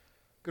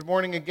Good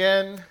morning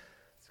again.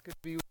 It's good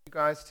to be with you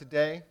guys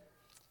today.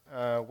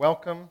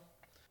 Welcome.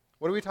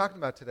 What are we talking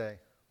about today?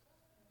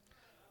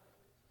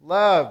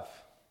 Love.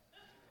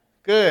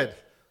 Good.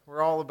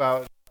 We're all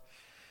about.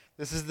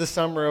 This is the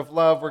summer of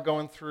love. We're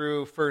going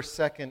through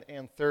 1st, 2nd,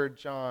 and 3rd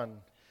John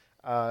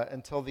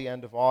until the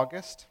end of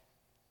August.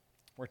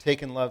 We're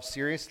taking love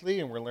seriously,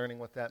 and we're learning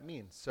what that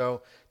means.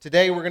 So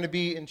today we're going to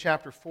be in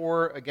chapter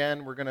 4.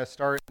 Again, we're going to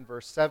start in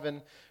verse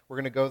 7. We're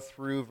going to go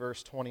through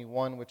verse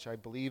 21, which I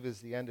believe is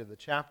the end of the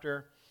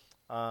chapter.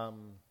 The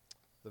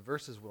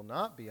verses will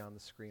not be on the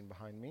screen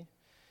behind me,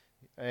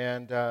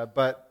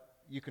 but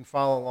you can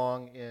follow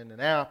along in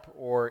an app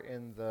or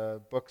in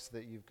the books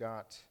that you've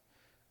got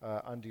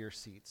under your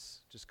seats.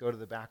 Just go to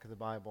the back of the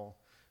Bible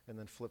and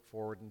then flip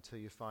forward until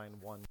you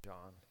find 1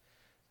 John.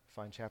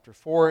 Find chapter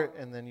 4,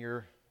 and then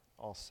you're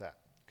all set.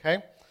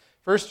 Okay?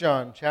 1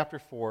 John chapter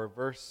 4,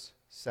 verse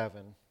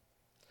 7.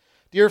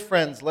 Dear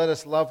friends, let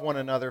us love one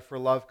another, for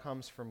love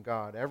comes from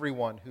God.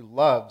 Everyone who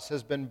loves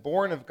has been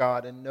born of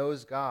God and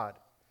knows God.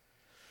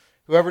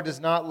 Whoever does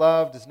not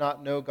love does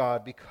not know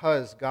God,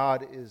 because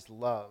God is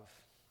love.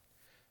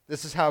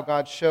 This is how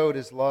God showed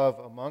his love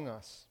among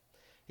us.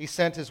 He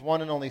sent his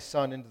one and only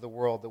Son into the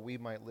world that we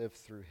might live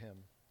through him.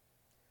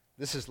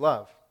 This is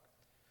love.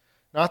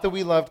 Not that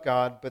we loved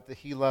God, but that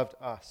he loved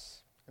us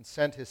and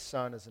sent his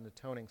Son as an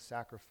atoning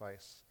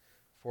sacrifice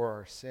for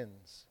our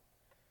sins.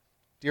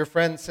 Dear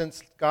friends,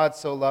 since God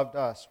so loved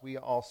us, we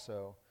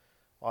also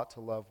ought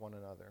to love one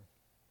another.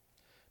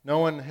 No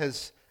one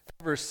has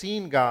ever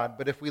seen God,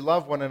 but if we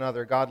love one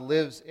another, God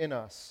lives in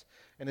us,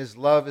 and his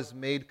love is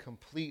made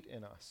complete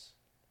in us.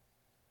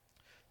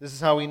 This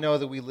is how we know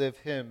that we live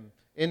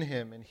in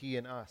him and he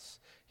in us.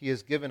 He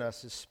has given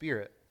us his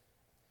Spirit.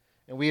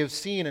 And we have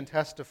seen and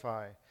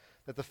testify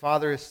that the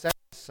Father has sent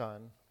his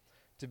Son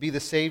to be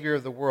the Savior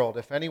of the world.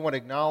 If anyone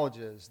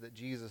acknowledges that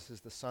Jesus is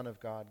the Son of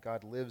God,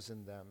 God lives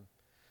in them,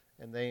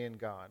 and they in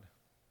God.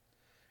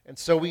 And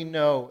so we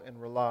know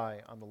and rely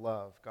on the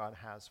love God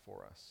has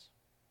for us.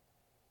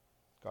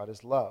 God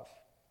is love.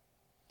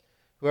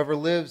 Whoever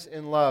lives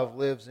in love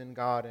lives in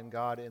God, and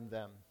God in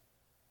them.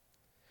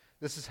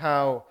 This is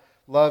how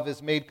love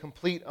is made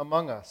complete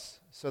among us,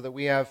 so that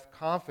we have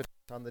confidence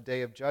on the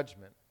day of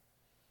judgment.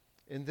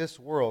 In this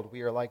world,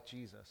 we are like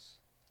Jesus.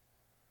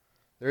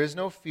 There is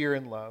no fear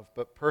in love,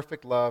 but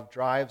perfect love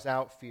drives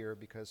out fear,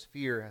 because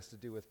fear has to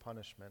do with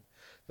punishment.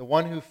 The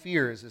one who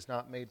fears is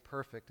not made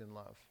perfect in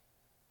love.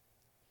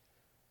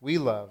 We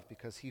love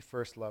because he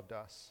first loved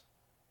us.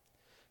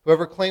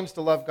 Whoever claims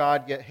to love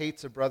God yet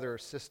hates a brother or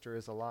sister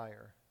is a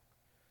liar.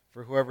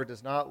 For whoever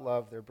does not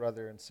love their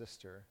brother and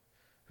sister,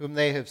 whom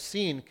they have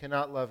seen,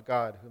 cannot love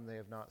God, whom they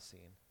have not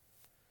seen.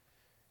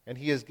 And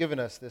he has given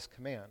us this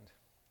command: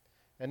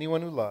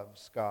 anyone who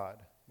loves God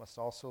must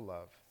also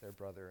love their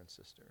brother and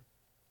sister.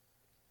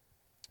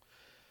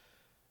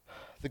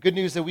 The good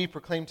news that we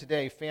proclaim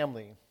today,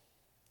 family,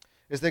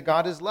 is that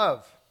God is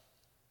love.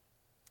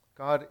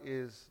 God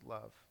is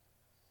love.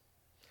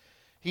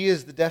 He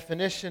is the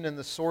definition and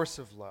the source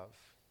of love.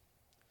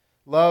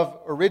 Love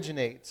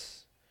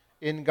originates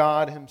in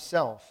God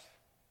himself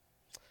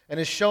and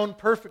is shown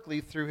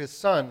perfectly through his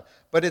Son,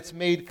 but it's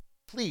made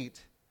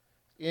complete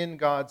in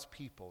God's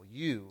people.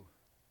 You,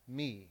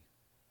 me,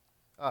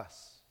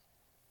 us.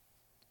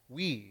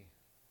 We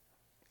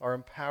are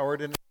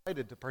empowered and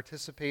invited to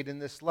participate in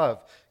this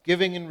love,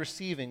 giving and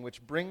receiving,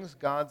 which brings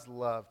God's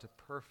love to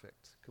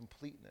perfect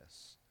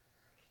completeness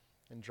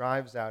and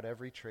drives out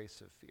every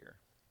trace of fear.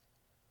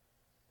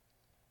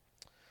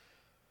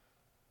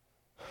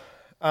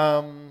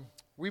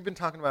 We've been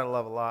talking about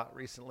love a lot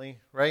recently,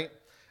 right?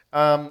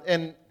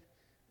 And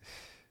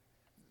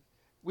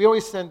we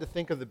always tend to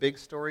think of the big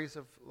stories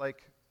of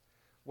like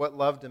what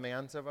love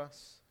demands of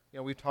us. You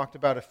know, we've talked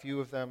about a few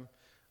of them.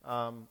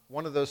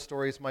 One of those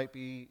stories might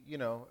be,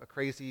 a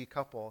crazy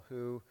couple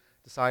who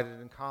decided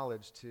in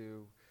college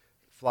to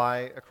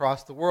fly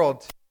across the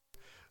world to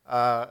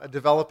a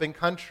developing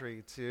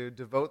country to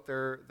devote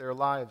their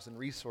lives and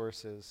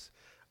resources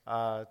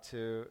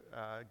to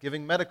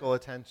giving medical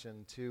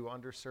attention to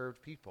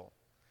underserved people.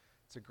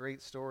 It's a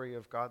great story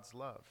of God's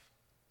love.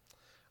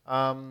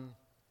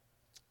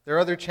 There are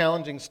other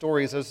challenging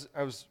stories.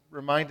 I was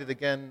reminded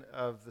again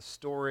of the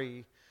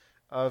story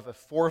of a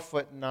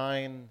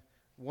 4'9"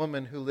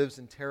 woman who lives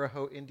in Terre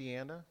Haute,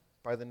 Indiana,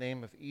 by the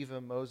name of Eva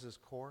Moses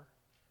Core.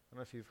 I don't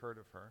know if you've heard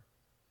of her.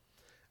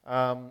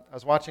 I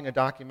was watching a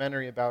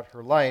documentary about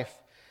her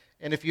life,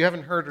 and if you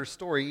haven't heard her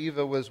story,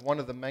 Eva was one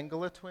of the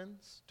Mengele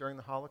twins during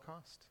the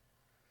Holocaust.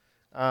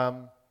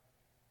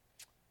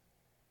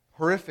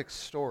 Horrific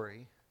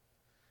story,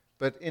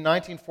 but in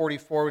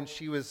 1944, when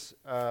she was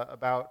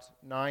about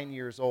 9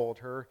 years old,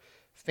 her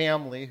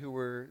family, who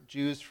were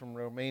Jews from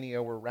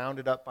Romania, were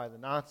rounded up by the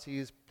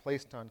Nazis,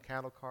 placed on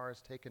cattle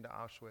cars, taken to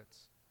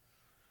Auschwitz.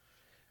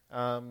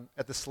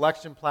 At the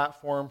selection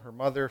platform, her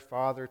mother,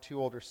 father,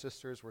 2 older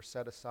sisters were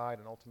set aside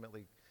and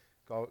ultimately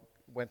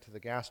went to the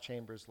gas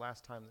chambers,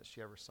 last time that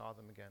she ever saw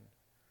them again.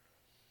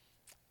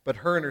 But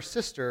her and her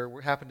sister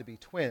happened to be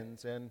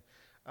twins and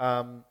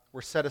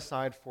were set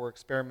aside for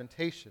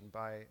experimentation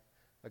by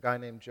a guy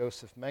named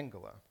Joseph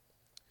Mengele,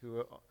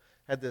 who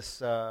had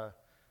this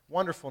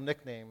wonderful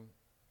nickname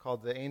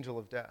called the Angel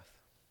of Death.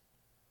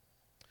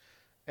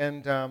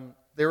 And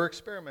they were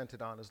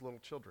experimented on as little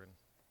children.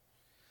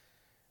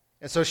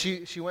 And so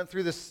she went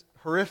through this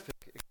horrific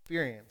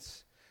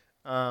experience.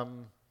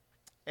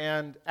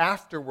 And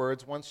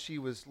afterwards, once she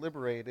was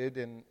liberated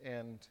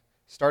and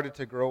started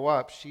to grow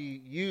up,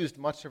 she used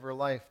much of her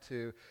life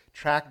to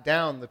track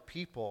down the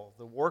people,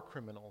 the war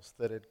criminals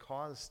that had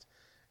caused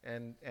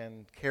and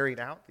carried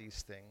out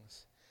these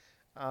things.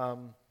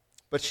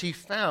 But she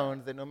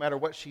found that no matter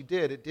what she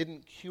did, it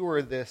didn't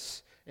cure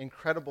this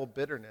incredible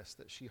bitterness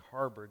that she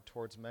harbored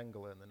towards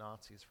Mengele and the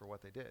Nazis for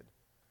what they did.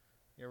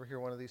 You ever hear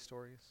one of these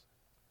stories?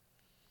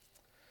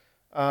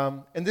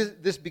 And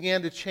this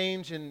began to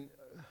change in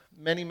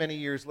many, many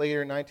years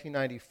later, in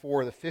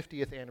 1994, the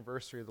 50th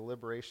anniversary of the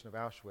liberation of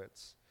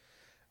Auschwitz.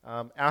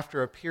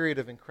 After a period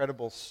of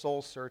incredible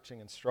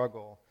soul-searching and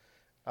struggle,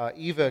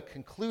 Eva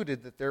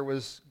concluded that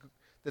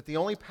that the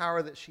only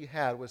power that she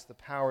had was the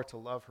power to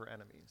love her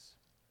enemies.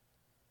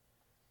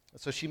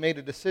 So she made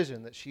a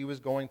decision that she was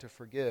going to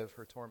forgive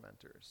her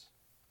tormentors.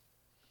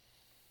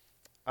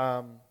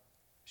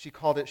 She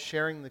called it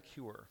sharing the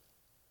cure.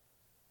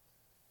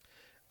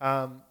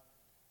 And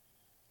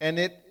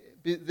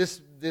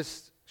this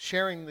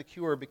sharing the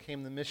cure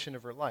became the mission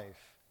of her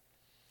life.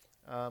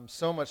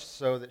 So much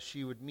so that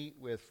she would meet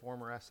with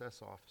former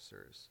SS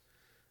officers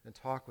and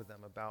talk with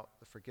them about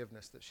the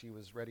forgiveness that she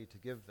was ready to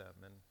give them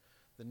and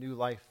the new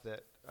life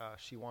that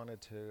she wanted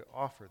to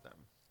offer them.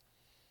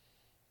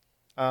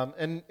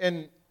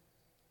 And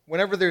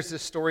whenever there's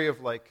this story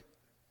of like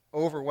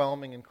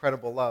overwhelming,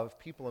 incredible love,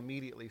 people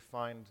immediately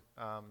find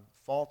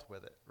fault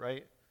with it,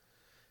 right?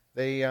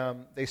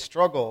 They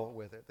struggle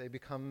with it. They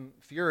become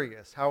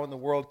furious. How in the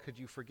world could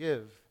you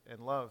forgive and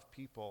love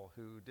people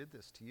who did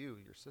this to you,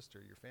 your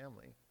sister, your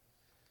family?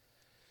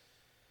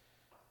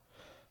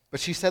 But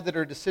she said that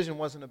her decision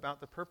wasn't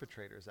about the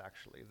perpetrators,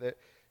 actually.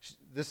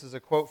 This is a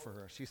quote from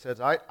her. She says,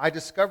 I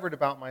discovered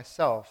about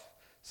myself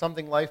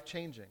something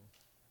life-changing.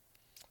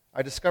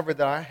 I discovered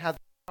that I had the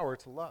power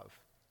to love.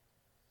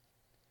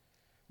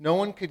 No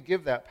one could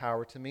give that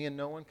power to me, and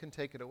no one can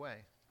take it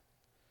away.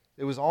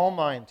 It was all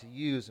mine to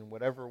use in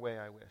whatever way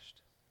I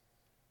wished.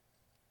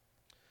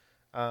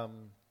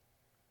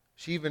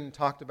 She even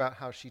talked about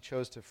how she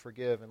chose to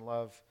forgive and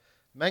love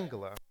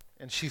Mengele.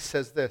 And she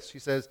says this. She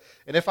says,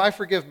 and if I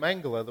forgive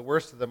Mengele, the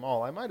worst of them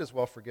all, I might as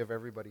well forgive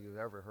everybody who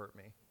ever hurt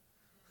me.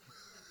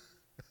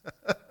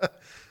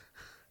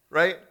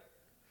 Right?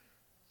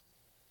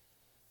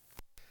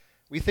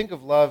 We think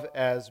of love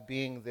as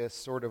being this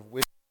sort of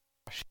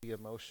wishy-washy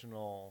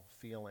emotional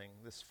feeling,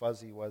 this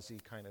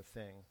fuzzy-wuzzy kind of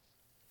thing.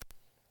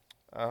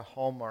 A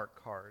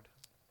Hallmark card.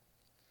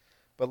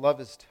 But love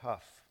is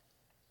tough.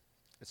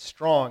 It's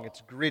strong,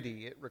 it's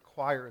gritty, it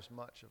requires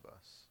much of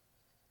us.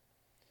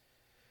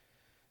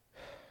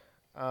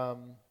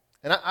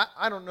 And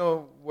I don't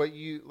know what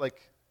you, like,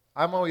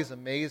 I'm always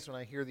amazed when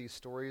I hear these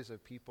stories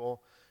of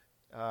people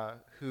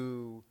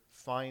who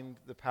find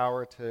the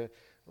power to,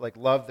 like,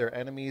 love their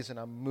enemies, and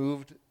I'm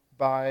moved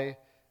by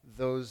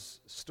those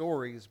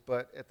stories,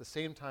 but at the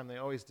same time, they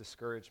always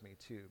discourage me,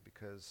 too,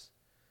 because,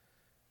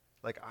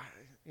 like, I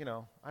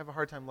have a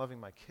hard time loving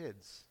my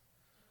kids.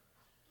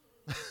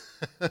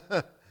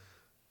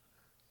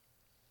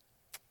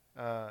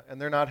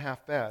 And they're not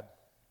half bad.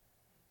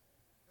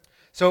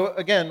 So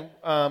again,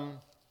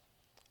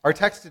 our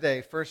text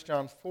today, 1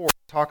 John 4,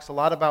 talks a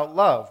lot about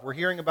love. We're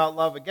hearing about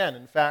love again.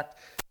 In fact,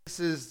 this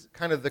is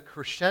kind of the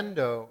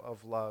crescendo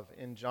of love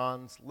in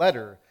John's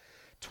letter.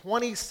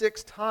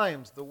 26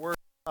 times the word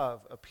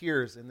love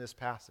appears in this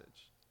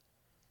passage.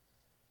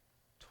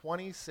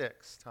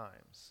 26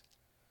 times.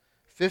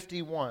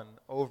 51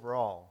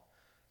 overall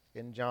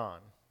in John.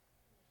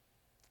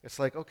 It's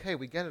like, okay,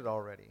 we get it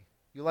already.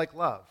 You like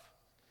love.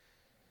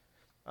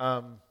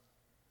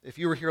 If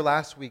you were here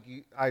last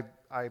week, I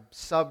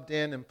subbed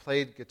in and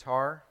played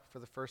guitar for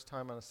the first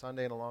time on a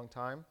Sunday in a long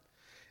time.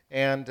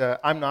 And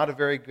I'm not a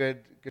very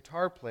good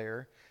guitar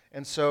player.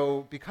 And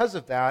so because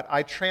of that,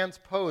 I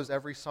transpose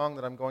every song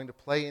that I'm going to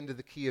play into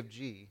the key of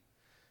G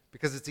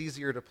because it's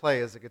easier to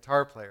play as a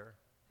guitar player.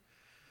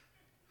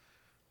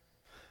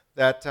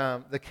 That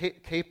the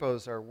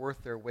capos are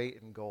worth their weight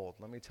in gold,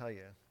 let me tell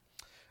you.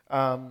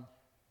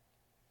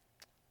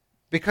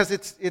 Because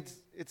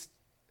it's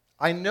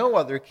I know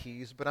other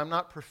keys, but I'm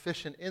not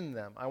proficient in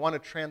them. I want to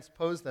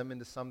transpose them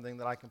into something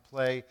that I can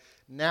play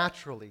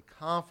naturally,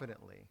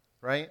 confidently,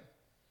 right?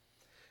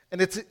 And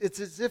it's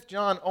as if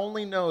John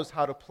only knows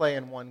how to play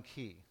in one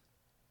key.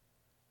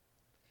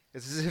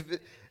 It's as if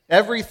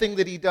everything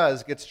that he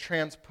does gets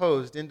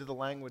transposed into the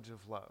language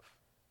of love.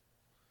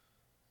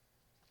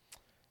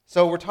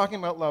 So we're talking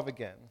about love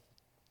again,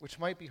 which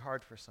might be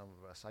hard for some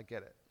of us. I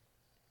get it.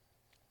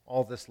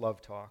 All this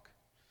love talk.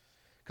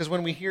 Because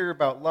when we hear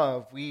about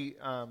love, we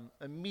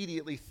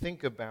immediately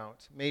think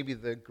about maybe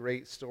the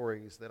great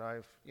stories that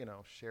I've,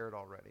 shared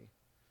already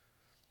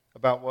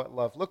about what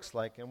love looks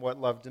like and what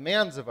love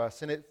demands of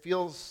us. And it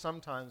feels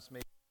sometimes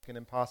maybe like an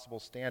impossible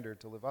standard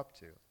to live up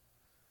to.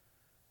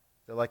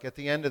 That like at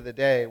the end of the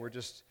day,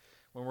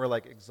 when we're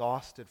like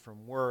exhausted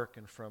from work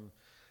and from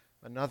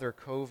another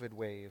COVID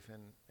wave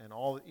and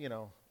all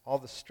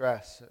the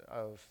stress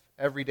of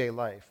everyday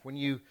life, when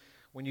you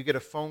get a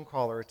phone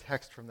call or a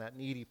text from that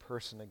needy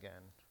person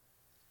again,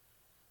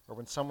 or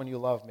when someone you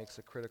love makes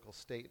a critical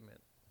statement,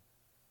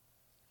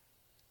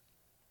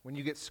 when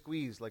you get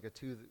squeezed like a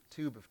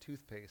tube of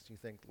toothpaste, you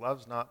think,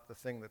 love's not the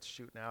thing that's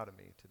shooting out of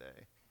me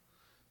today,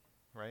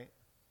 right?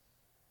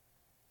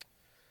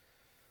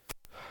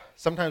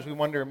 Sometimes we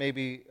wonder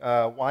maybe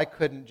why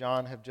couldn't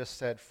John have just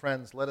said,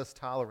 friends, let us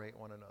tolerate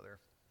one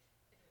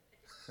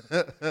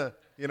another.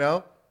 You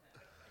know?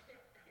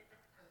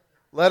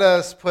 Let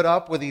us put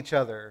up with each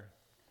other.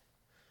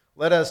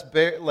 Let us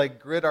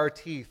grit our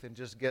teeth and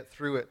just get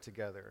through it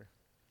together.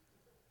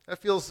 That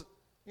feels,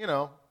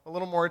 a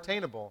little more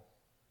attainable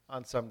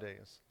on some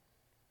days.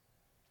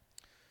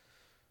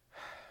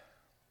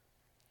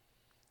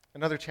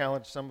 Another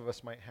challenge some of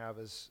us might have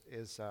is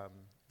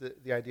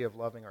the idea of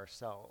loving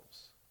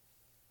ourselves.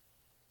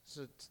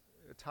 It's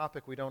a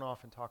topic we don't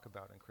often talk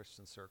about in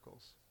Christian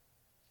circles.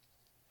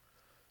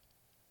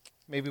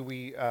 Maybe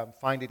we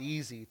find it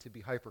easy to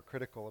be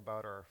hypercritical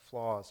about our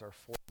flaws, our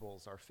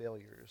foibles, our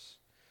failures.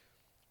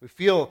 We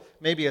feel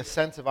maybe a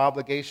sense of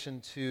obligation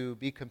to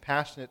be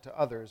compassionate to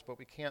others, but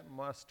we can't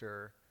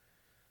muster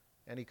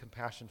any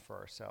compassion for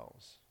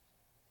ourselves.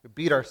 We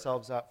beat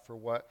ourselves up for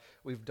what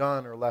we've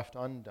done or left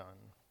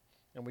undone.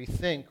 And we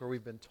think, or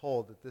we've been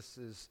told, that this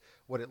is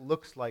what it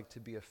looks like to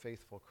be a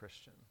faithful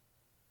Christian.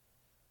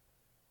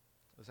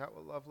 Is that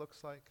what love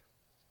looks like?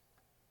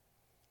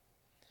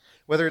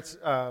 Whether it's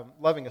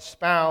loving a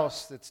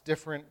spouse that's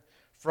different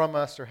from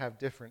us or have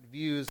different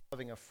views,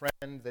 loving a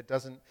friend that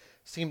doesn't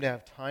seem to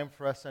have time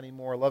for us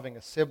anymore, loving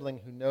a sibling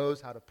who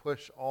knows how to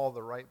push all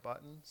the right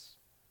buttons,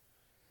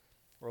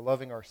 or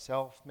loving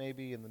ourselves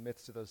maybe in the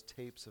midst of those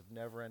tapes of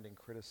never-ending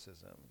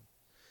criticism.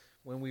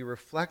 When we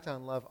reflect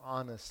on love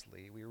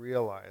honestly, we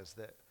realize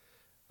that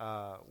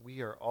we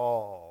are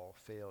all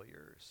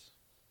failures,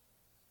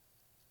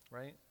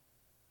 right?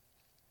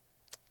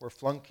 We're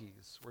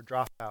flunkies. We're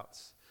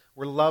dropouts.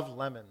 We're love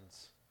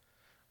lemons.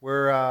 We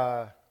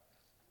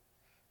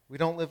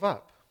don't live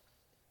up.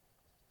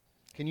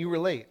 Can you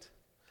relate?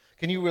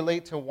 Can you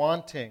relate to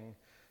wanting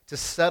to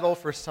settle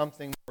for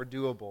something more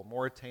doable,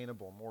 more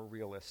attainable, more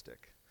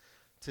realistic?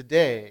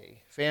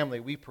 Today, family,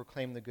 we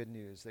proclaim the good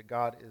news that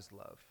God is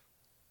love.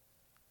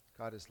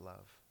 God is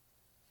love.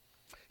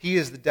 He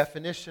is the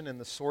definition and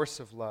the source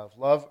of love.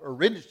 Love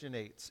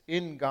originates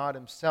in God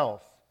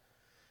himself.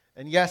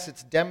 And yes,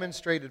 it's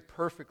demonstrated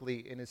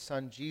perfectly in his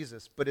son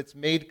Jesus, but it's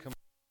made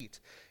complete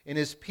in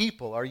his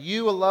people. Are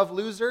you a love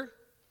loser?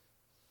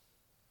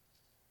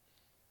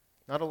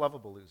 Not a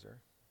lovable loser,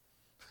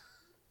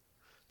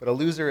 but a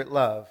loser at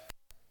love.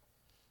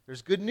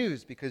 There's good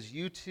news because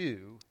you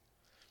too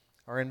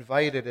are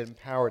invited and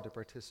empowered to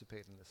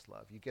participate in this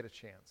love. You get a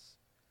chance.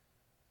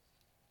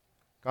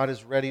 God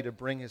is ready to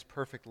bring his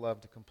perfect love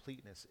to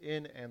completeness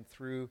in and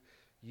through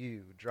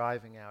you,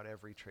 driving out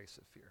every trace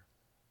of fear.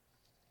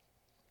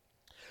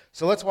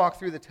 So let's walk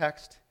through the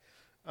text,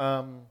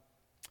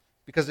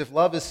 because if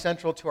love is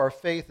central to our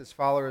faith as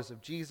followers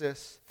of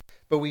Jesus,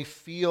 but we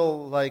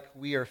feel like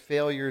we are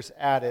failures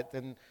at it,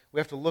 then we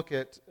have to look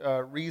at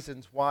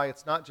reasons why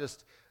it's not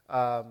just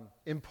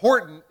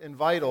important and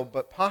vital,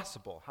 but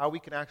possible, how we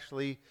can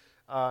actually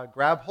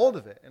grab hold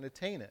of it and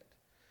attain it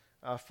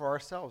for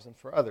ourselves and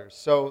for others.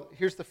 So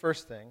here's the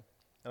first thing,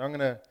 and I'm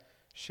going to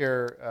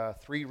share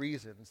 3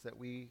 reasons that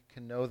we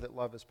can know that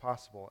love is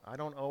possible. I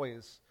don't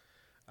always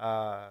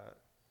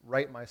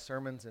write my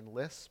sermons in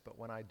lists, but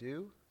when I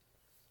do,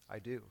 I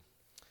do.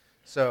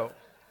 So,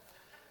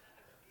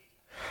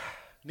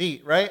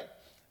 neat, right?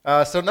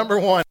 So number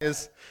 1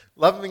 is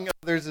loving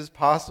others is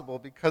possible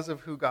because of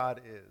who God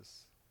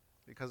is.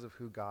 Because of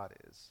who God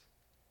is.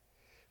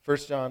 1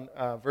 John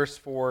verse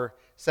 4,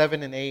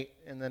 7 and 8,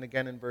 and then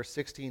again in verse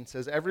 16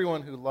 says,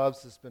 everyone who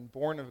loves has been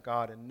born of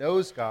God and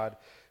knows God.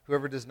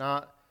 Whoever does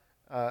not,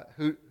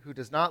 who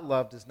does not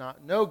love does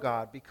not know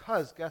God,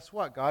 because guess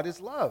what? God is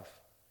love.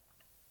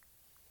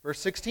 Verse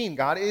 16,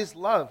 God is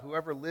love.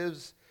 Whoever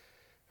loves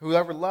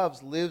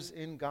lives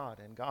in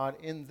God, and God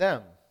in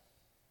them.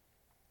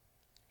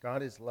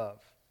 God is love.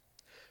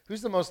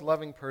 Who's the most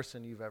loving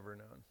person you've ever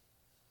known?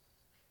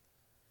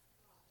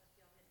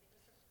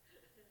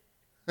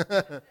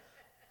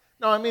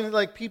 No, I mean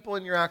like people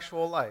in your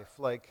actual life.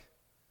 Like,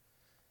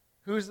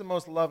 who's the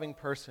most loving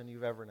person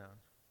you've ever known?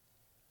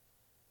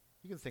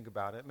 You can think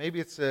about it. Maybe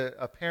it's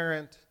a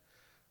parent,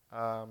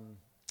 a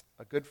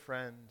good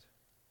friend.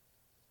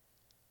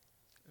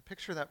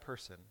 Picture that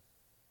person.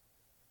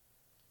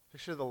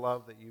 Picture the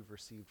love that you've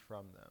received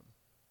from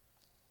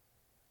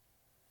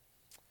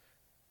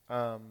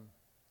them.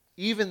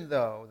 Even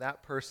though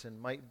that person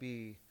might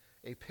be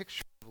a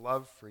picture of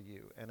love for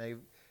you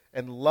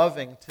and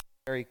loving to the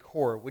very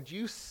core, would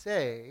you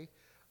say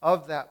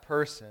of that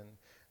person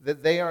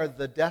that they are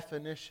the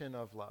definition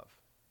of love?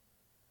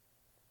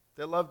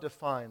 That love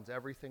defines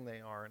everything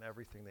they are and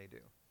everything they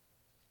do.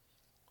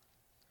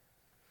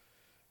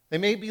 They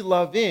may be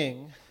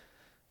loving,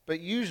 but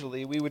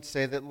usually we would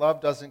say that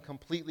love doesn't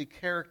completely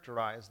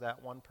characterize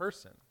that one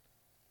person.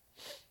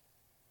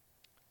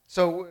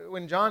 So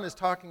when John is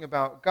talking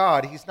about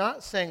God, he's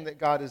not saying that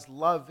God is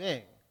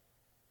loving.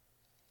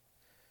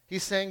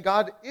 He's saying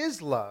God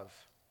is love.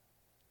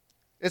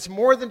 It's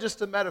more than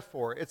just a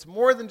metaphor. It's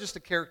more than just a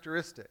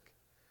characteristic.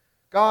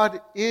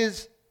 God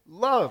is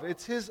love.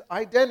 It's his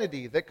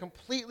identity that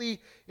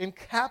completely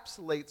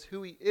encapsulates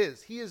who he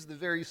is. He is the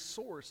very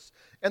source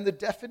and the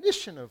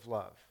definition of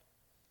love.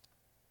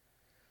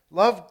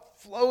 Love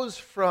flows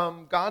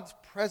from God's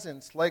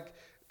presence like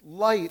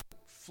light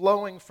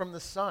flowing from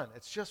the sun.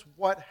 It's just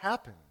what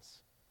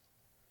happens.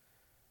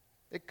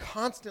 It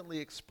constantly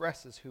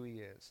expresses who he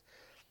is.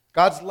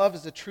 God's love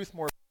is a truth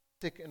more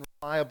basic and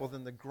reliable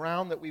than the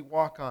ground that we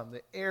walk on,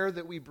 the air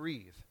that we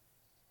breathe.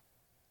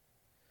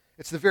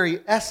 It's the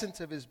very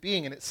essence of his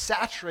being, and it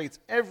saturates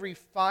every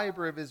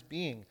fiber of his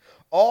being.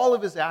 All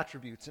of his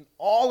attributes and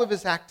all of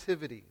his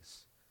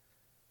activities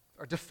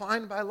are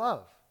defined by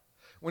love.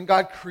 When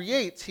God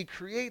creates, he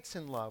creates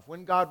in love.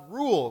 When God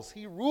rules,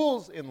 he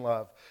rules in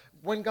love.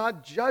 When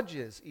God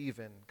judges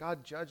even,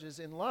 God judges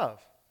in love.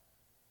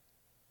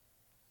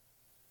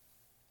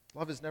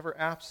 Love is never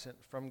absent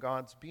from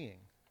God's being.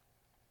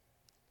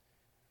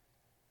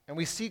 And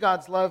we see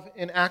God's love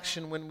in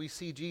action when we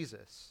see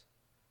Jesus.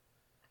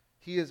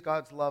 He is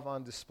God's love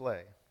on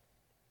display.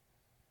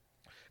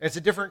 And it's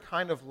a different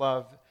kind of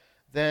love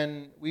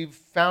than we've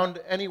found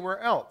anywhere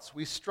else.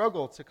 We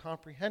struggle to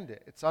comprehend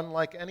it. It's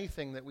unlike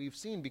anything that we've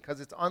seen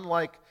because it's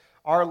unlike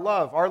our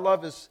love. Our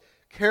love is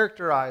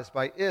characterized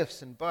by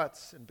ifs and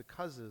buts and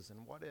becauses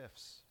and what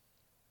ifs.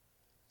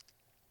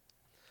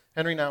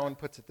 Henry Nouwen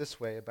puts it this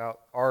way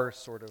about our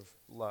sort of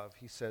love.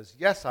 He says,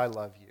 yes, I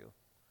love you,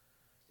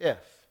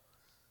 if.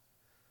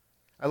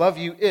 I love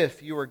you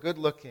if you are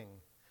good-looking,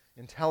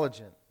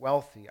 intelligent,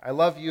 wealthy. I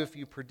love you if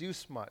you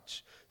produce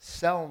much,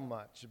 sell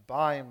much,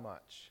 buy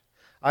much.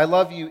 I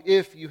love you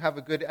if you have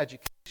a good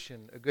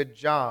education, a good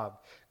job,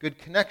 good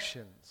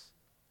connections.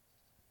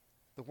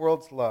 The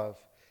world's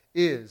love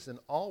is and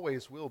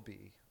always will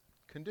be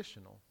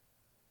conditional.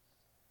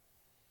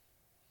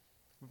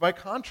 By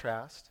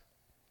contrast,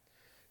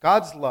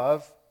 God's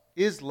love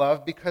is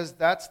love because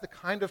that's the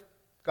kind of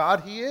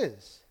God he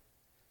is.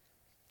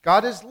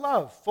 God is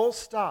love, full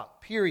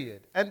stop,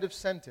 period, end of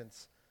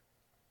sentence.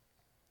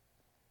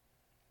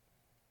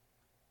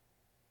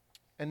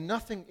 And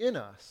nothing in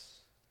us,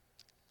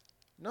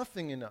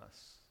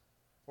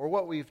 or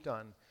what we've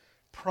done,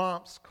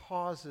 prompts,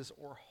 causes,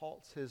 or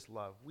halts his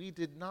love. We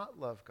did not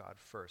love God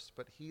first,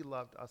 but he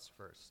loved us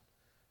first.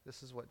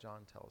 This is what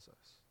John tells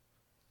us.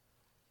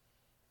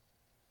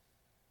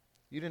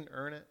 You didn't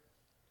earn it,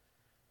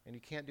 and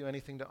you can't do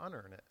anything to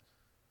unearn it.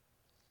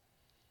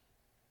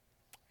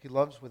 He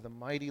loves with a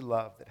mighty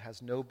love that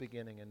has no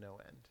beginning and no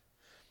end.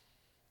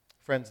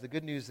 Friends, the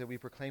good news that we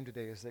proclaim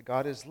today is that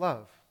God is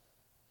love.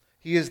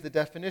 He is the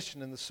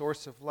definition and the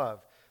source of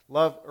love.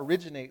 Love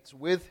originates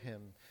with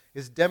him,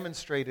 is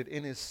demonstrated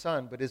in his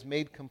Son, but is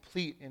made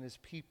complete in his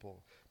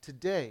people.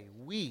 Today,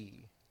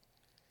 we,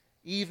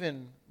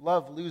 even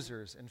love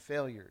losers and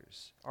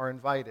failures, are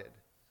invited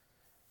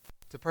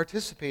to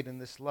participate in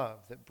this love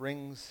that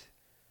brings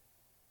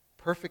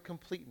perfect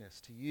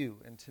completeness to you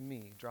and to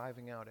me,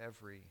 driving out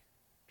every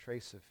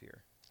trace of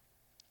fear.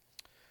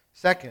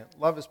 Second,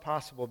 love is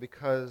possible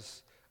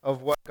because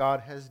of what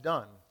God has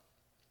done.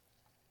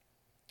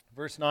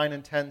 Verse 9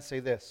 and 10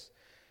 say this: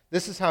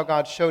 this is how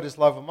God showed his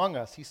love among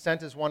us. He sent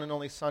his one and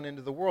only Son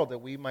into the world that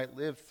we might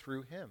live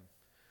through him.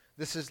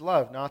 This is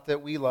love, not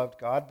that we loved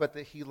God, but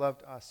that he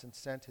loved us and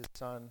sent his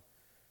Son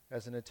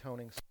as an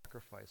atoning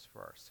sacrifice for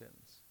our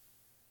sins.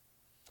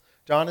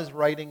 John is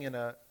writing in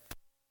the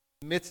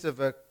midst of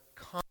a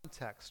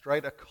context,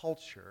 right? A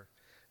culture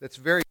that's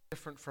very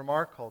different from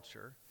our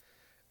culture.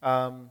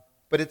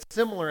 But it's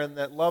similar in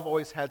that love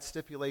always had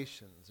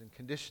stipulations and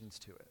conditions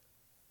to it.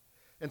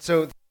 And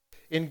so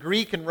in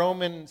Greek and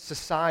Roman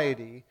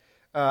society,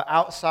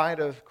 outside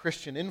of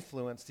Christian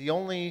influence, the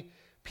only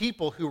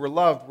people who were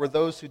loved were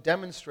those who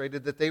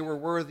demonstrated that they were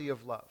worthy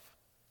of love.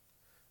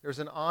 There's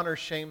an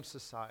honor-shame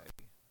society.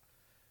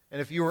 And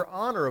if you were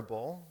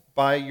honorable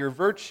by your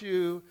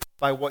virtue,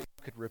 by what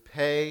you could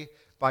repay,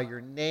 by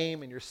your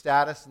name and your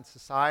status in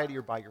society,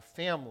 or by your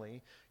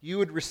family, you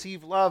would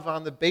receive love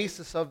on the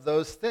basis of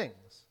those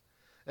things.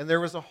 And there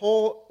was a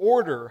whole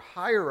order,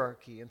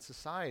 hierarchy in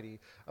society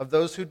of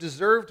those who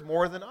deserved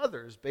more than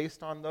others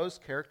based on those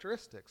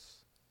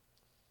characteristics.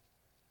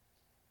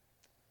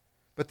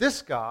 But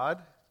this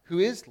God, who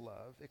is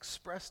love,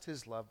 expressed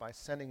his love by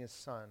sending his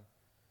Son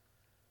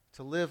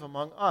to live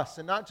among us,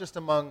 and not just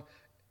among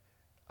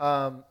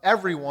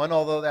everyone,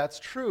 although that's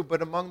true,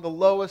 but among the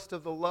lowest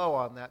of the low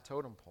on that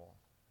totem pole.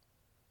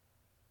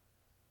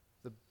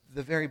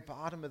 The very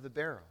bottom of the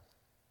barrel.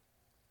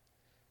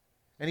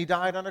 And he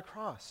died on a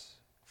cross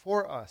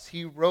for us.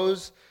 He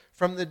rose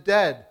from the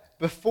dead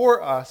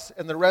before us,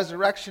 and the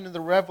resurrection and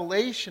the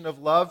revelation of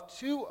love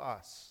to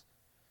us.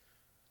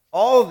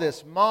 All of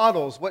this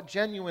models what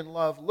genuine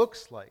love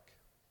looks like.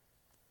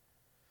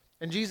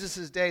 In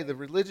Jesus' day, the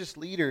religious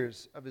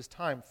leaders of his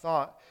time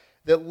thought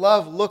that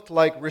love looked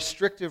like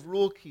restrictive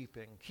rule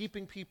keeping,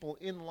 keeping people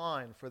in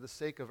line for the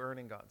sake of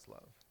earning God's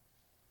love.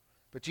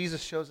 But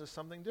Jesus shows us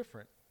something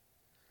different.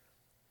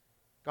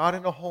 God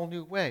in a whole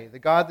new way. The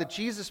God that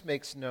Jesus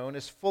makes known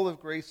is full of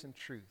grace and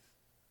truth.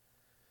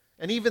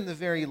 And even the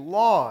very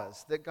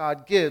laws that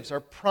God gives are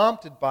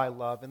prompted by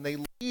love, and they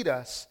lead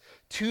us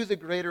to the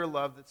greater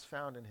love that's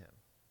found in Him.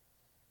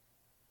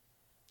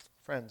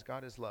 Friends,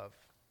 God is love.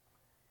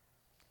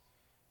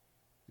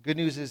 The good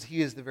news is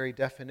He is the very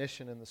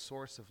definition and the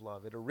source of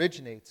love. It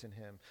originates in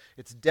Him.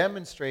 It's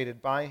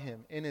demonstrated by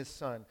Him in His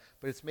Son,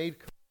 but it's made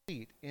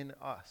complete in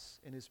us,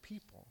 in His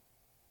people.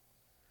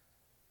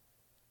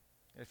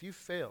 And if you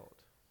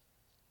failed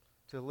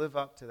to live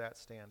up to that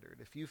standard,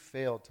 if you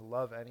failed to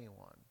love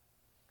anyone,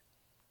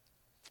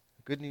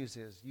 the good news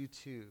is you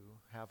too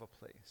have a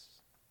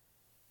place.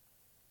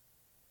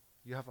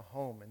 You have a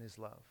home in His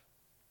love.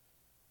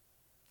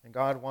 And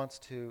God wants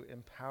to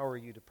empower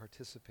you to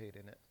participate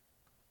in it.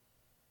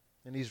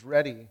 And He's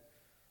ready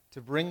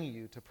to bring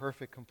you to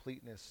perfect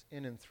completeness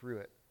in and through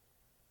it,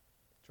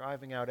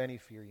 driving out any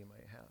fear you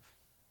might have.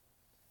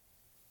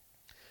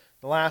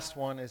 The last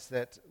one is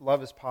that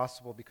love is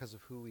possible because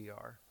of who we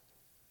are.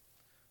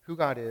 Who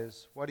God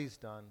is, what He's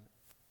done,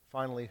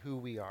 finally who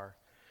we are.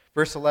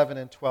 Verse 11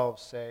 and 12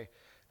 say,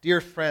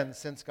 "Dear friends,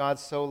 since God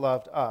so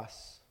loved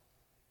us,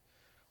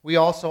 we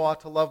also ought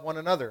to love one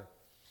another.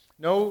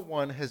 No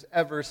one has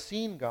ever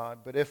seen God,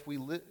 but if we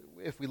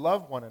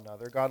love one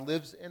another, God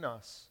lives in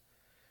us,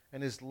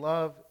 and His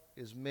love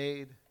is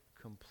made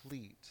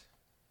complete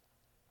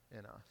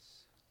in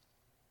us."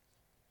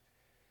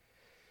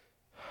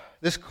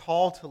 This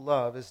call to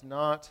love is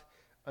not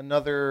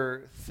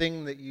another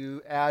thing that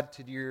you add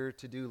to your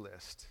to-do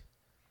list.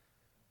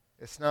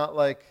 It's not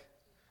like,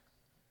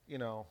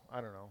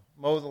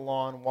 mow the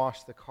lawn,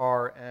 wash the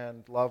car,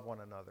 and love one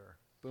another.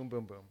 Boom,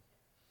 boom, boom.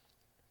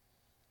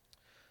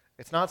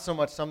 It's not so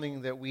much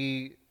something that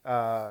we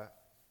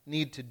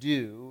need to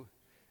do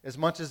as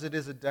much as it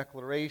is a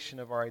declaration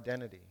of our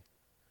identity,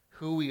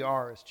 who we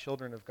are as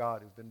children of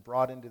God who've been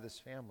brought into this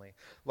family.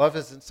 Love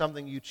isn't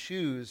something you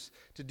choose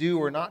to do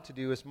or not to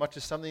do as much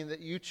as something that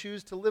you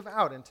choose to live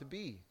out and to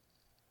be.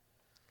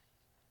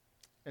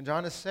 And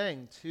John is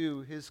saying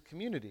to his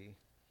community,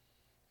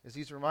 as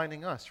he's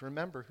reminding us,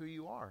 remember who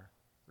you are.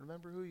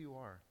 Remember who you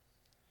are.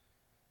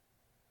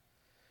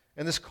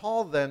 And this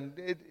call then,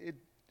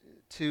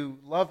 to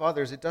love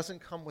others, it doesn't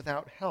come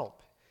without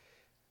help.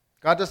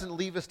 God doesn't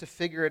leave us to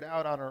figure it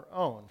out on our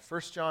own.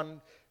 1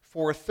 John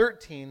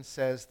 4:13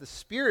 says, "The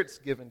Spirit's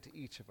given to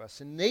each of us,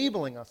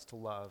 enabling us to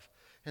love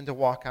and to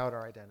walk out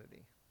our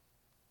identity."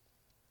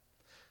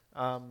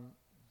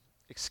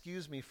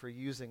 Excuse me for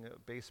using a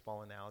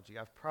baseball analogy.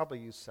 I've probably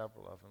used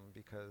several of them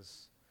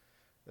because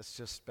that's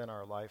just been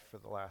our life for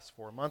the last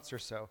 4 months or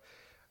so.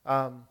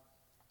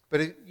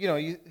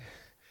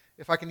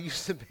 If I can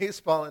use a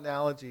baseball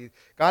analogy,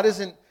 God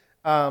isn't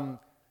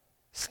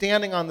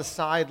standing on the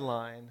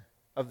sideline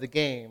of the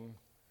game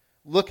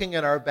looking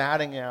at our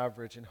batting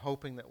average and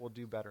hoping that we'll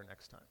do better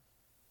next time.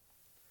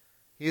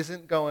 He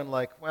isn't going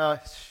like, well,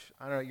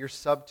 I don't know, you're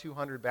sub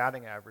 200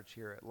 batting average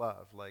here at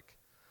Love. Like,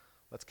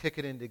 let's kick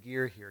it into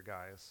gear here,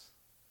 guys.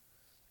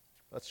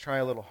 Let's try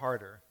a little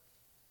harder.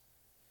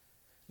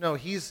 No,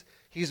 he's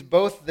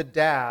both the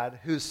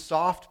dad who's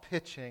soft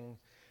pitching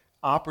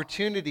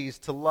opportunities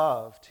to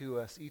love to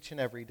us each and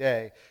every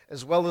day,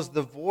 as well as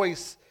the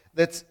voice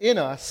that's in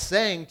us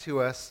saying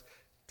to us,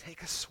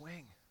 take a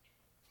swing.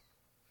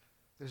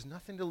 There's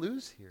nothing to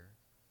lose here.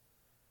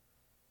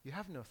 You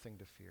have nothing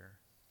to fear.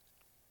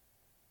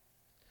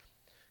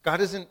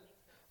 God isn't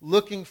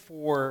looking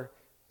for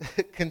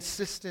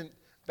consistent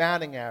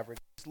batting average.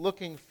 He's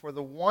looking for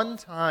the one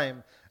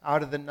time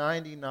out of the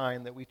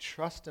 99 that we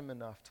trust Him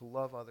enough to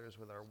love others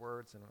with our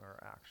words and our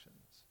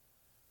actions.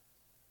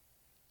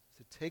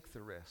 To take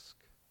the risk,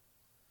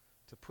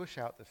 to push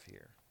out the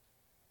fear.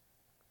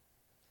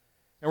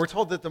 And we're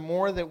told that the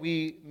more that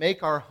we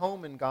make our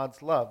home in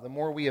God's love, the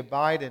more we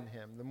abide in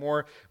Him, the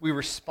more we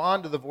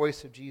respond to the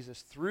voice of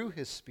Jesus through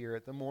His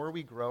Spirit, the more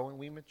we grow and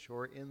we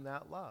mature in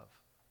that love.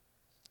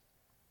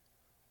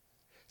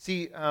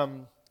 See,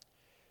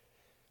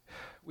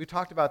 we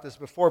talked about this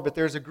before, but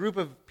there's a group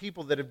of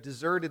people that have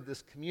deserted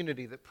this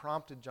community that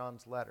prompted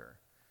John's letter.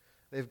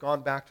 They've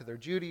gone back to their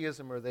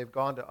Judaism, or they've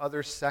gone to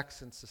other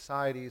sects and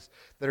societies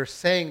that are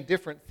saying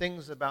different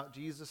things about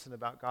Jesus and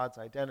about God's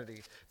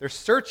identity. They're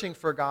searching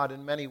for God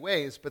in many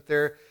ways, but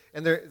they're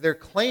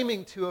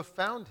claiming to have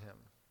found Him.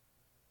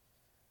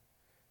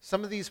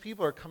 Some of these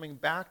people are coming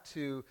back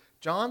to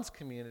John's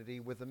community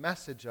with a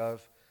message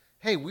of,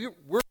 hey,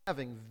 we're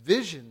having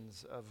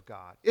visions of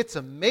God. It's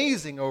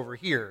amazing over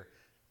here.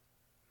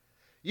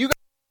 You guys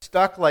are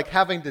stuck like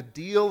having to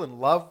deal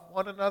and love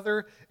one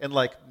another and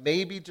like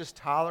maybe just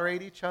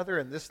tolerate each other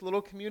in this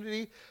little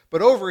community.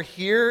 But over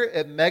here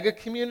at Mega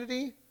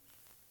Community,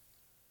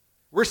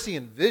 we're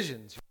seeing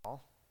visions,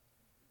 y'all.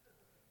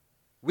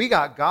 We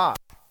got God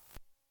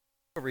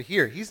over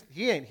here.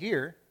 He ain't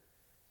here.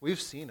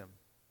 We've seen Him.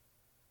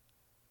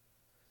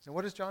 And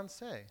what does John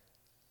say?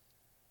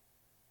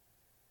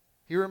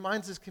 He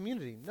reminds his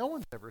community, no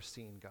one's ever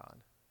seen God.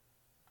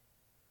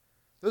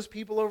 Those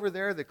people over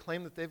there that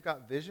claim that they've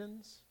got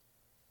visions,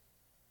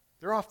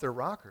 they're off their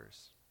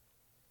rockers.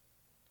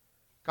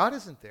 God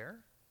isn't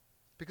there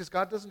because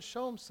God doesn't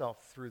show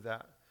himself through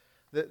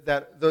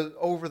those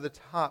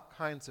over-the-top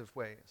kinds of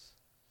ways.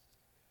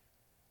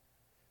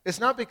 It's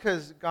not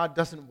because God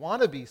doesn't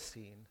want to be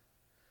seen,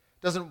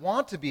 doesn't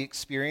want to be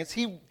experienced.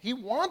 He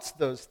wants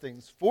those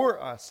things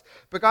for us.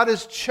 But God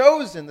has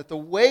chosen that the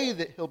way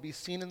that he'll be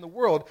seen in the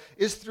world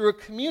is through a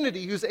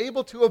community who's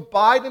able to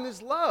abide in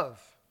his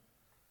love.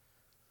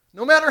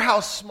 No matter how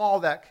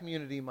small that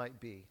community might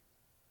be.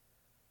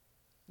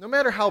 No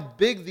matter how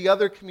big the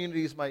other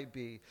communities might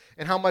be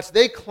and how much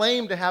they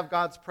claim to have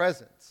God's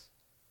presence.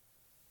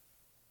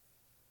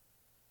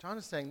 John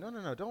is saying,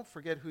 no, don't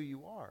forget who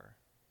you are.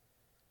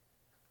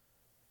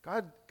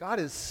 God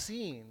is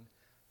seen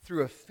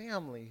through a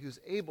family who's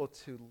able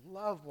to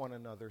love one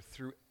another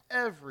through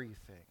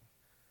everything.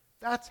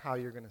 That's how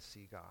you're going to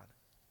see God.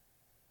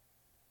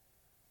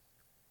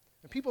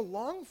 And people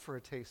long for a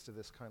taste of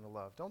this kind of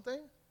love, don't they?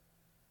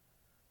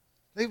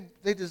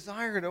 They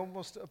desire it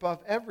almost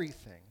above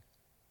everything.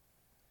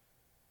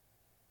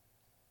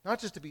 Not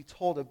just to be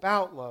told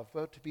about love,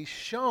 but to be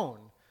shown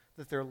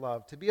that they're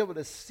loved, to be able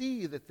to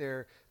see that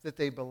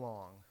they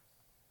belong.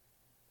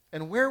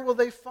 And where will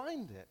they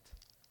find it?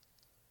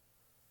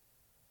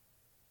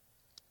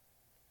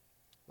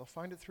 They'll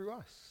find it through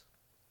us.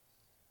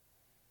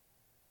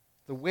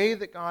 The way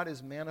that God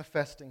is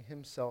manifesting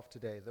himself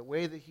today, the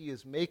way that he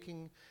is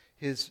making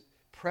his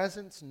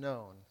presence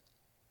known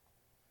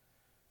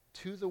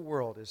to the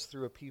world is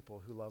through a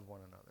people who love one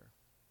another.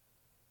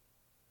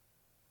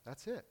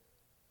 That's it.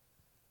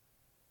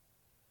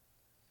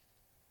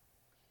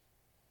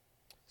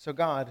 So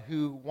God,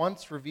 who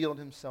once revealed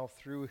himself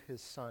through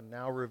his Son,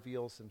 now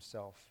reveals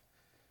himself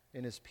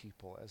in his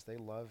people as they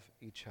love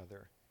each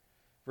other.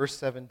 Verse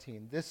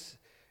 17, this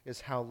is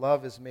how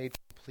love is made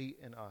complete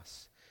in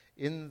us.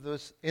 In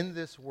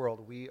this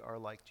world, we are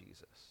like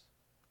Jesus.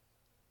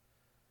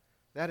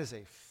 That is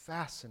a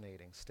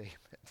fascinating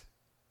statement.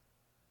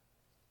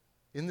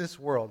 In this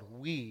world,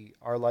 we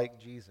are like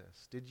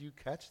Jesus. Did you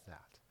catch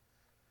that?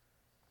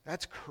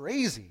 That's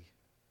crazy.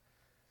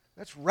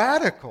 That's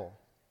radical.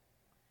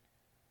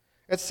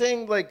 It's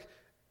saying like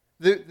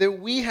that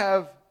we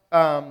have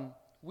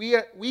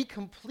we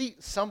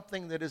complete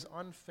something that is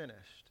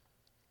unfinished.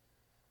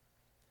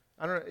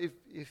 I don't know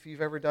if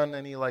you've ever done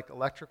any like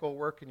electrical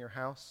work in your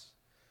house,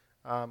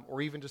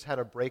 or even just had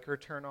a breaker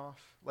turn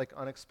off like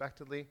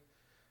unexpectedly.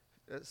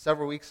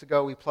 Several weeks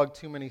ago, we plugged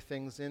too many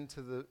things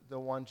into the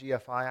one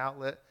GFI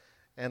outlet,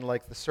 and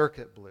like the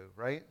circuit blew,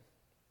 right?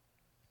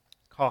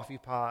 Coffee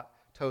pot,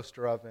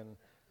 toaster oven,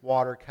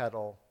 water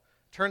kettle.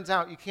 Turns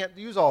out you can't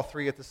use all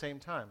three at the same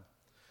time.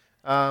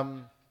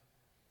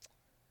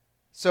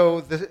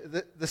 So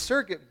the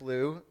circuit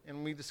blew,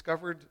 and we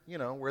discovered,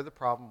 where the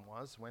problem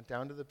was, went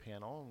down to the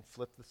panel and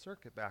flipped the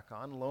circuit back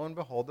on. Lo and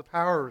behold, the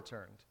power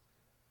returned.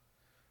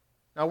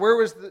 Now, where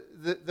was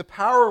the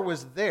power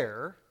was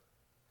there,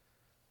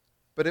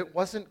 but it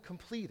wasn't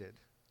completed.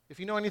 If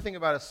you know anything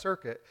about a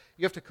circuit,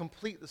 you have to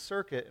complete the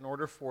circuit in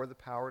order for the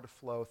power to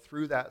flow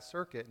through that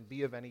circuit and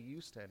be of any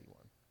use to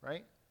anyone,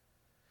 right?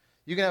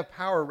 You can have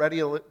power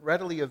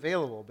readily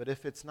available, but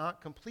if it's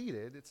not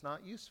completed, it's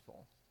not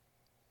useful.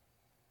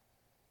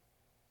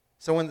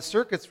 So when the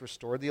circuit's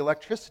restored, the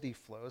electricity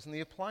flows and the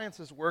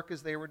appliances work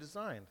as they were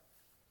designed.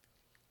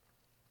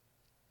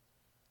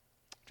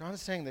 John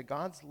is saying that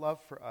God's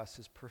love for us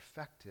is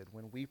perfected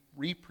when we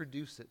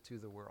reproduce it to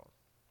the world.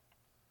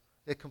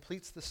 It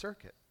completes the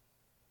circuit.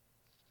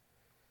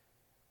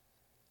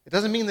 It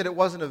doesn't mean that it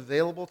wasn't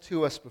available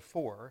to us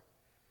before,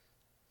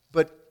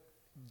 but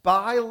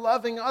by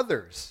loving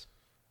others,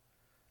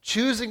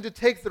 choosing to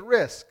take the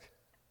risk,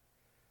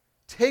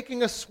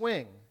 taking a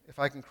swing, if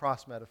I can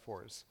cross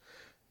metaphors,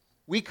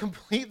 we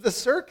complete the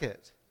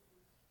circuit.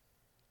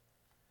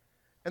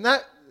 And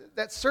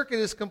that circuit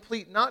is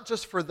complete not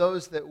just for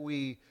those that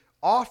we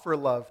offer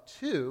love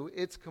to,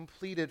 it's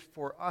completed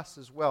for us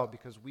as well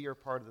because we are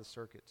part of the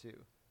circuit too.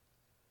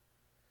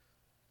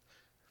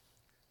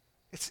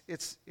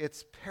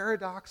 It's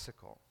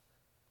paradoxical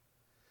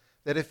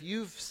that if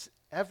you've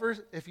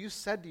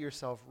said to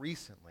yourself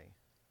recently,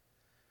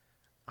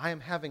 I am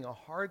having a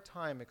hard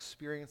time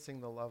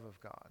experiencing the love of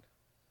God.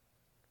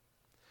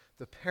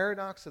 The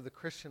paradox of the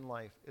Christian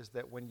life is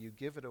that when you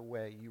give it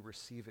away, you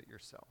receive it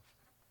yourself.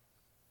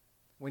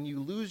 When you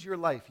lose your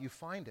life, you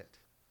find it.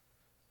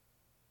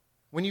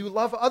 When you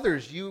love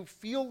others, you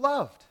feel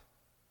loved.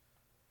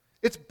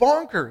 It's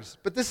bonkers,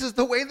 but this is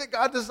the way that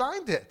God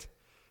designed it.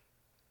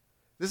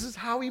 This is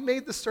how he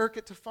made the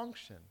circuit to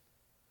function.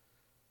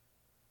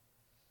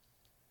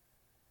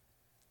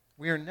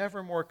 We are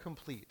never more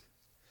complete,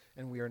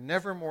 and we are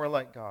never more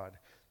like God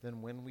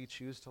than when we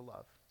choose to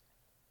love.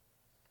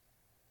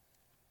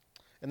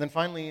 And then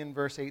finally in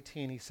verse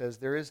 18 he says,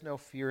 there is no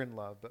fear in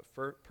love, but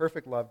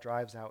perfect love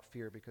drives out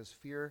fear, because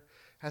fear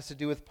has to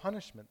do with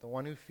punishment. The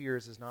one who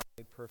fears is not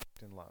made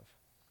perfect in love.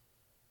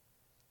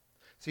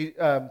 See,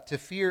 to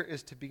fear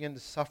is to begin to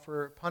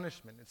suffer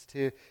punishment. It's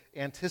to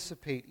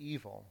anticipate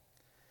evil.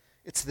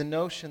 It's the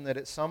notion that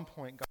at some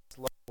point God's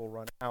love will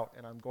run out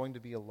and I'm going to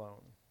be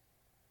alone.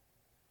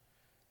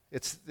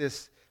 It's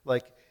this,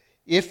 like,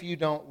 if you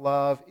don't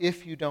love,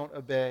 if you don't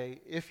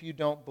obey, if you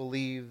don't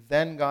believe,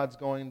 then God's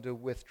going to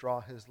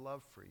withdraw his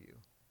love for you.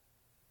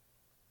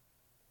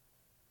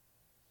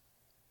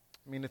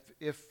 I mean,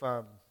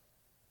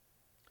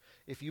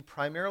 if you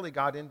primarily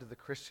got into the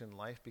Christian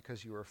life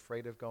because you were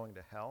afraid of going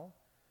to hell,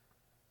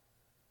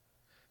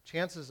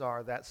 chances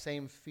are that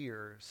same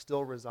fear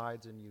still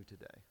resides in you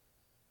today.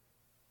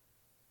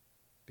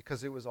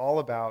 Because it was all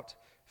about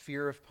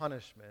fear of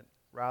punishment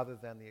rather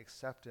than the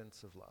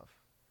acceptance of love.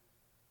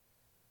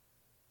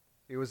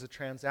 It was a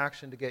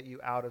transaction to get you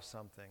out of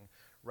something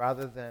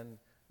rather than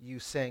you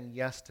saying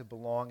yes to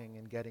belonging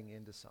and getting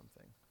into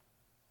something.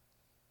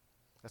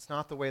 That's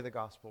not the way the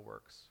gospel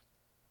works.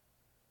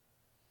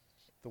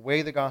 The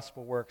way the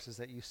gospel works is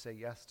that you say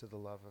yes to the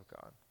love of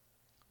God.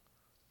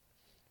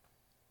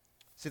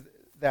 See,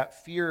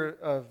 that fear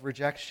of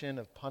rejection,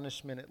 of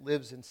punishment, it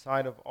lives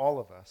inside of all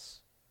of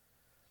us.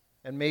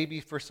 And maybe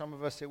for some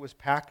of us it was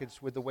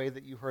packaged with the way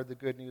that you heard the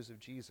good news of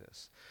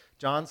Jesus.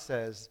 John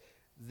says,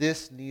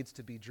 this needs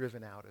to be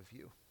driven out of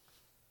you.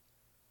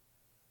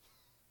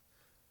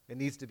 It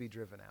needs to be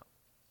driven out.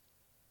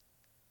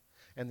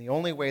 And the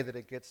only way that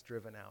it gets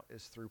driven out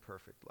is through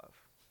perfect love.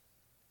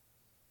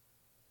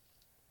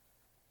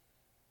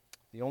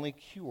 The only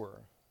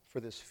cure for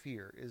this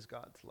fear is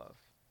God's love.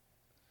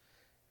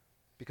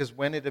 Because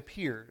when it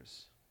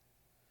appears,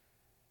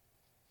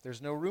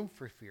 there's no room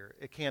for fear.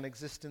 It can't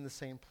exist in the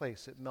same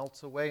place. It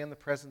melts away in the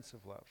presence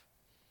of love.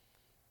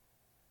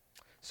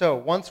 So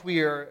once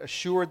we are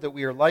assured that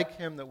we are like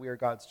him, that we are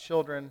God's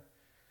children,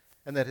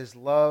 and that his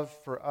love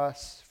for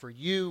us, for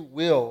you,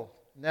 will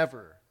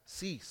never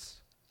cease,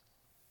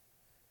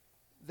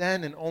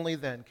 then and only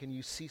then can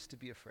you cease to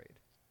be afraid.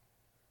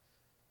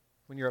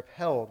 When you're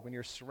upheld, when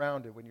you're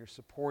surrounded, when you're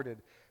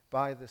supported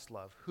by this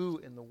love, who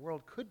in the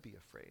world could be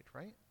afraid,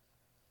 right?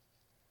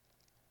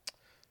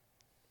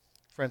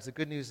 Friends, the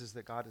good news is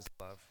that God is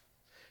love.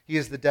 He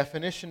is the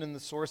definition and the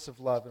source of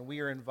love, and we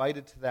are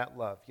invited to that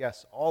love.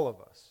 Yes, all of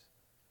us.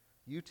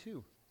 You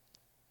too.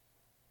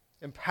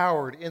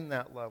 Empowered in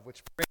that love,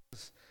 which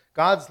brings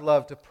God's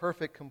love to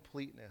perfect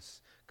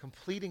completeness,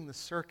 completing the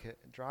circuit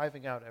and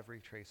driving out every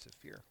trace of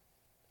fear.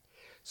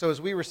 So as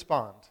we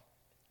respond,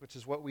 which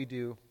is what we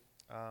do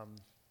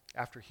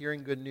after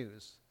hearing good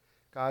news,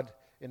 God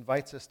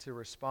invites us to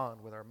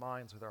respond with our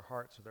minds, with our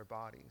hearts, with our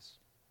bodies.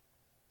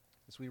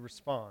 As we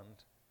respond,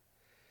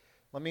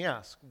 let me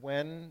ask,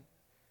 when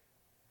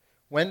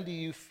do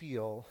you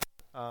feel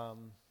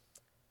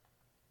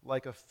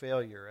like a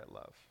failure at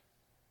love?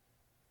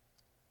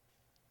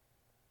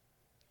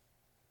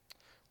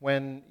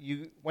 When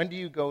do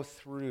you go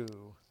through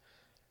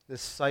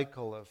this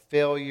cycle of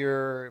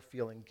failure,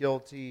 feeling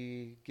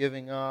guilty,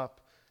 giving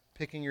up,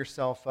 picking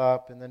yourself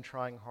up, and then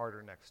trying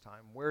harder next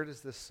time? Where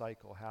does this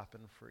cycle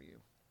happen for you?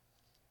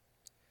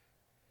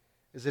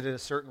 Is it in a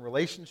certain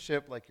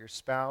relationship like your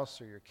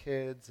spouse or your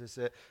kids? Is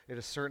it in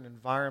a certain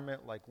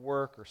environment like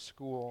work or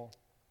school?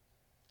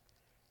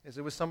 Is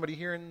it with somebody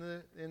here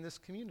in this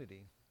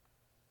community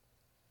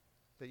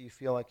that you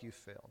feel like you've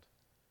failed?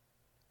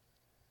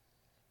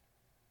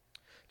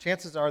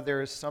 Chances are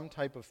there is some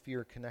type of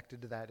fear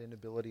connected to that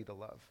inability to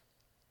love.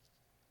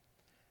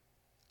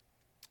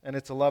 And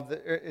it's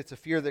a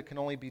fear that can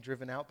only be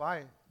driven out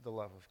by the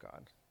love of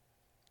God.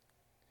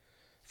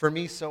 For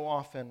me, so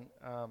often,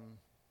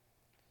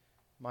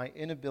 my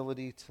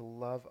inability to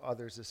love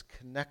others is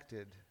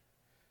connected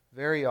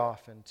very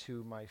often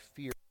to my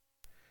fear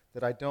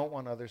that I don't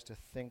want others to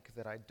think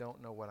that I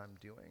don't know what I'm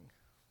doing.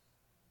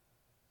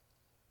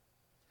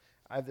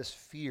 I have this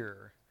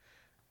fear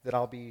that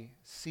I'll be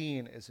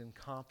seen as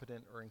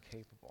incompetent or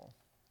incapable.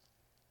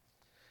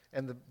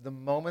 And the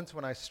moments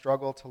when I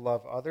struggle to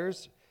love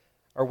others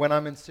are when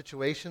I'm in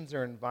situations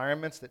or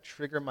environments that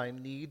trigger my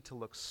need to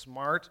look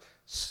smart,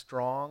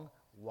 strong,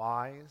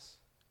 wise,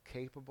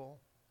 capable,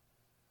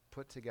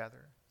 put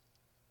together.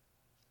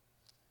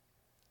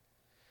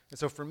 And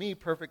so for me,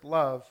 perfect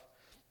love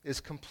is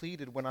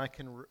completed when I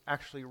can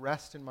actually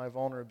rest in my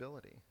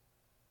vulnerability.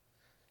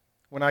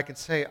 When I can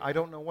say, I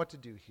don't know what to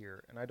do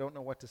here, and I don't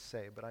know what to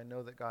say, but I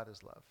know that God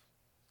is love.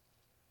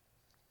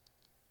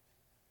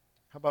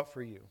 How about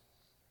for you?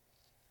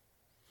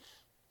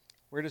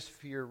 Where does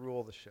fear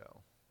rule the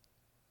show?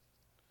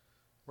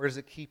 Where does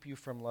it keep you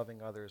from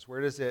loving others? Where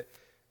does it,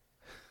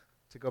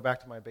 to go back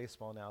to my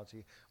baseball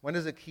analogy, when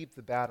does it keep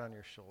the bat on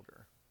your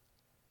shoulder?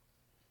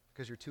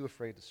 Because you're too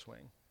afraid to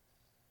swing.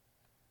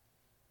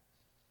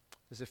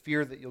 Is it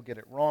fear that you'll get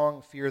it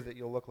wrong, fear that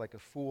you'll look like a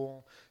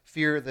fool,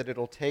 fear that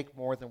it'll take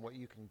more than what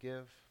you can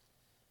give?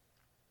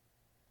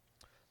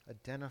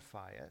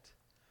 Identify it,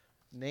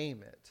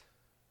 name it,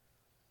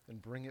 and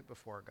bring it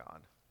before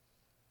God.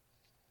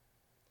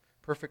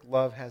 Perfect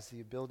love has the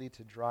ability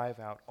to drive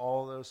out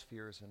all those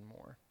fears and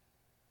more.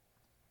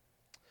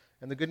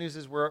 And the good news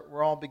is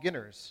we're all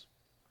beginners.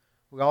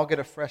 We all get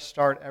a fresh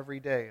start every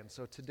day. And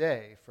so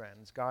today,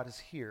 friends, God is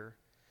here,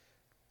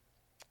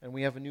 and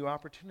we have a new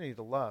opportunity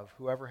to love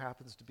whoever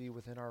happens to be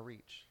within our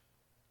reach.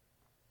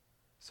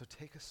 So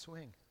take a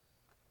swing.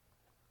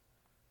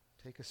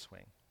 Take a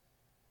swing.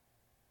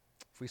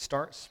 If we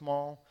start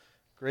small,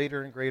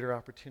 greater and greater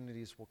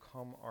opportunities will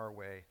come our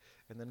way.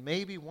 And then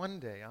maybe one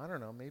day, I don't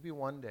know, maybe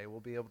one day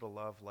we'll be able to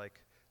love like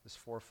this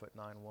 4'9"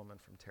 woman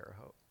from Terre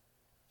Haute.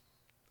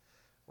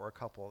 Or a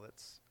couple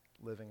that's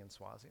living in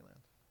Swaziland.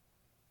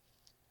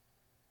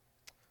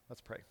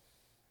 Let's pray.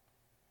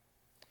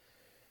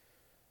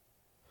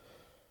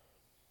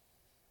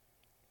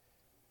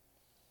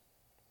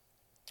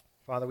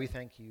 Father, we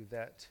thank you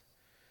that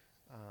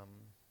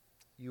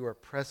you are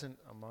present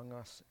among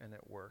us and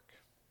at work,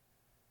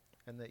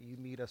 and that you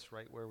meet us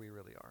right where we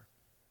really are.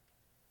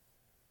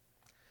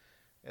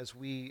 As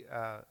we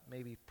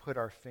maybe put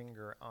our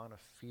finger on a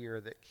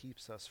fear that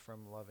keeps us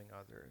from loving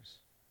others,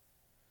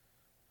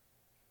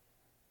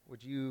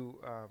 would you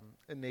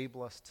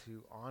enable us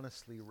to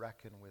honestly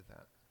reckon with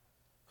that?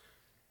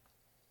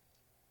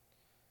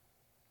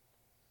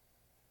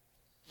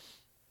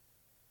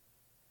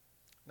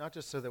 Not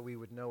just so that we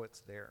would know it's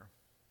there,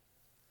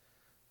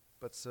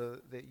 but so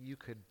that you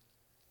could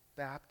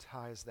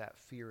baptize that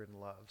fear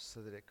in love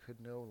so that it could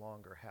no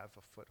longer have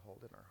a foothold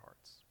in our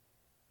hearts.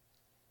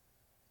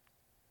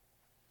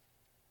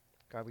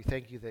 God, we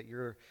thank you that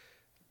your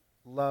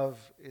love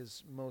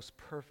is most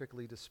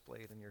perfectly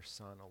displayed in your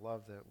Son, a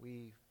love that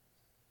we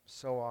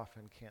so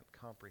often can't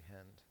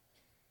comprehend.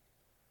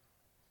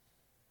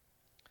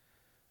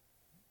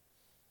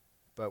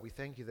 But we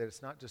thank you that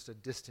it's not just a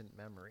distant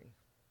memory.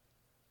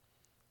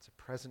 It's a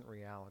present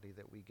reality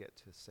that we get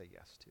to say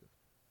yes to.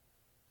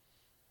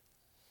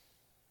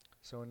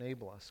 So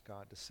enable us,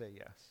 God, to say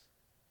yes.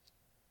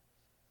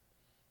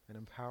 And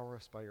empower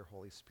us by your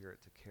Holy Spirit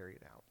to carry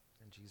it out.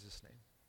 In Jesus' name.